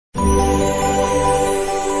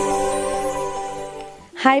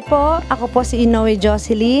Hi po, ako po si Inoue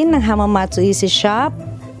Jocelyn ng Hamamatsu X'mas Shop.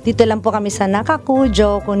 Dito lang po kami sa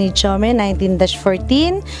Nakakujo, Kunichome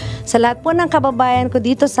 19-14. Sa lahat po ng kababayan ko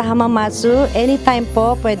dito sa Hamamatsu, anytime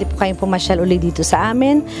po, pwede po kayong pumasyal uli dito sa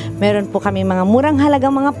amin. Meron po kami mga murang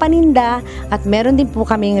halagang mga paninda at meron din po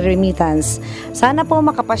kaming remittance. Sana po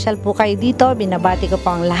makapasyal po kayo dito. Binabati ko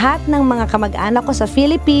po ang lahat ng mga kamag-anak ko sa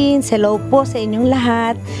Philippines. Hello po sa inyong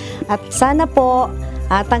lahat. At sana po,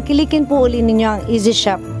 tangkilikin po uli ninyo ang Easy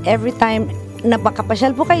Shop. Every time na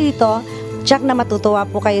makapasyal po kayo dito, tsak na matutuwa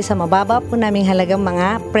po kayo sa mababa po naming halagang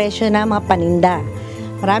mga presyo na mga paninda.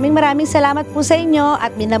 Maraming salamat po sa inyo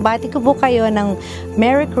at binabati ko po kayo ng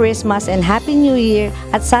Merry Christmas and Happy New Year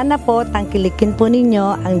at sana po tangkilikin po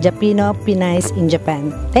ninyo ang Japino Pinays in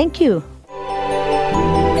Japan. Thank you!